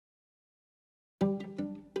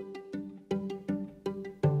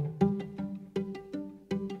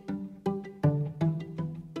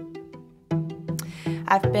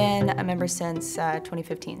I've been a member since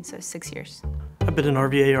 2015, so 6 years. I've been an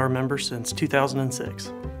RVAR member since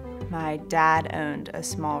 2006. My dad owned a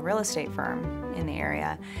small real estate firm in the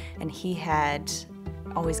area, and he had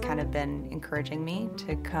always kind of been encouraging me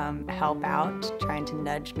to come help out, trying to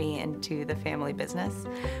nudge me into the family business,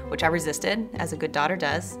 which I resisted, as a good daughter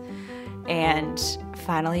does. And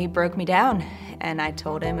finally he broke me down, and I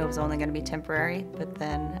told him it was only going to be temporary, but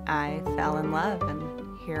then I fell in love, and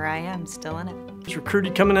here I am, still in it. I was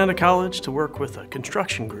recruited coming out of college to work with a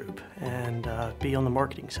construction group and be on the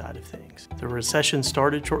marketing side of things. The recession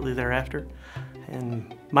started shortly thereafter,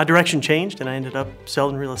 and my direction changed, and I ended up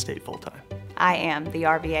selling real estate full-time. I am the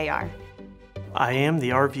RVAR. I am the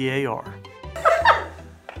RVAR.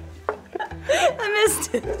 I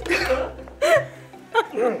missed it.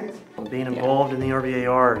 Being involved in the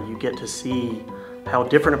RVAR, you get to see how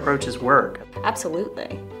different approaches work.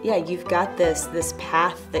 Absolutely. Yeah, you've got this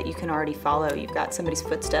path that you can already follow. You've got somebody's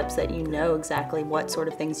footsteps that you know exactly what sort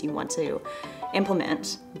of things you want to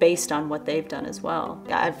implement based on what they've done as well.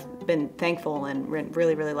 I've been thankful and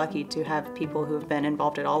really, really lucky to have people who have been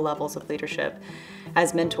involved at all levels of leadership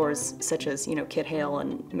as mentors, such as, Kit Hale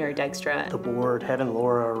and Mary Dykstra. The board, having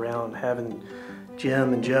Laura around, having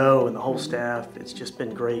Jim and Joe and the whole staff, it's just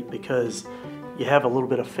been great because you have a little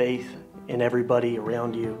bit of faith in everybody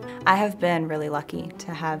around you. I have been really lucky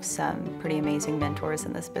to have some pretty amazing mentors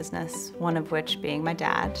in this business, one of which being my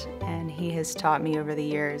dad, and he has taught me over the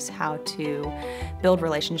years how to build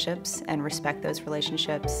relationships and respect those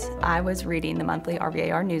relationships. I was reading the monthly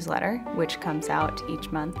RVAR newsletter, which comes out each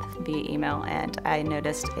month via email, and I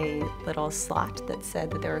noticed a little slot that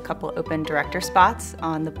said that there were a couple open director spots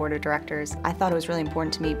on the board of directors. I thought it was really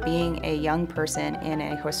important to me, being a young person in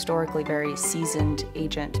a historically very seasoned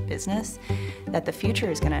agent business, that the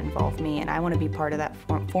future is going to involve me, and I want to be part of that,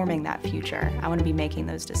 forming that future. I want to be making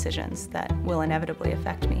those decisions that will inevitably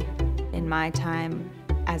affect me. In my time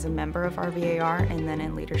as a member of RVAR and then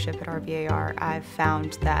in leadership at RVAR, I've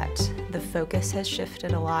found that the focus has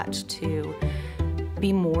shifted a lot to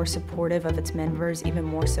be more supportive of its members, even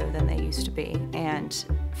more so than they used to be, and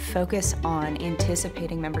focus on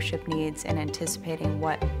anticipating membership needs and anticipating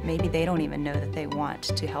what maybe they don't even know that they want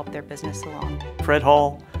to help their business along. Fred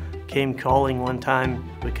Hall came calling one time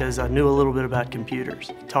because I knew a little bit about computers.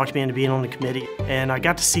 He talked me into being on the committee, and I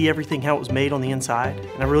got to see everything how it was made on the inside,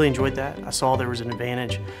 and I really enjoyed that. I saw there was an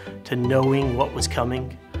advantage to knowing what was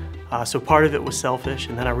coming. So part of it was selfish,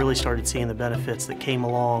 and then I really started seeing the benefits that came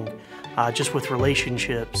along just with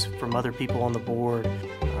relationships from other people on the board.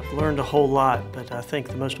 I've learned a whole lot, but I think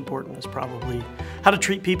the most important is probably how to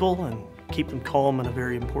treat people and keep them calm in a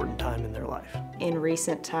very important time in their life. In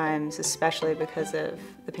recent times, especially because of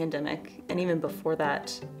the pandemic, and even before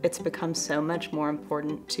that, it's become so much more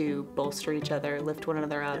important to bolster each other, lift one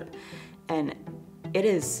another up. Yeah. And it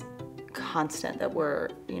is constant that we're,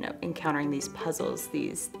 encountering these puzzles,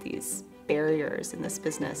 these barriers in this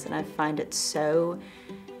business, and I find it so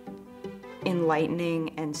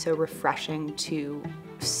enlightening and so refreshing to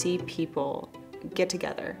see people get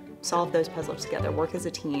together, solve those puzzles together, work as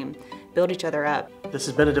a team, build each other up. This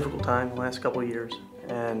has been a difficult time the last couple of years,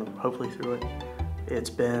 and hopefully through it, it's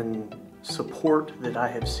been support that I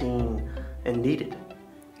have seen and needed.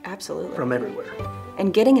 Absolutely. From everywhere.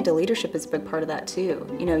 And getting into leadership is a big part of that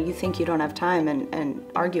too. You think you don't have time, and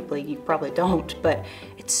arguably you probably don't, but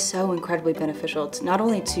it's so incredibly beneficial to not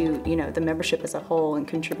only to, the membership as a whole and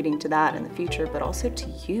contributing to that in the future, but also to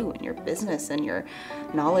you and your business and your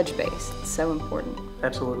knowledge base. It's so important.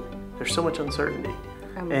 Absolutely. There's so much uncertainty.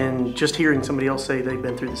 And just hearing somebody else say they've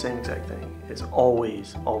been through the same exact thing is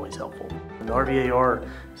always, always helpful. And the RVAR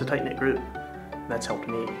is a tight-knit group. That's helped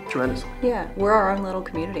me tremendously. Yeah, we're our own little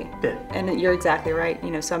community. Yeah. And you're exactly right.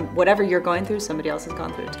 Whatever you're going through, somebody else has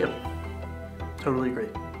gone through it too. Yep. Totally agree.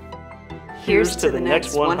 Here's to the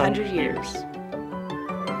next 100 years.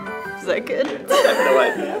 Is that good? I have no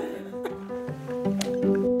idea.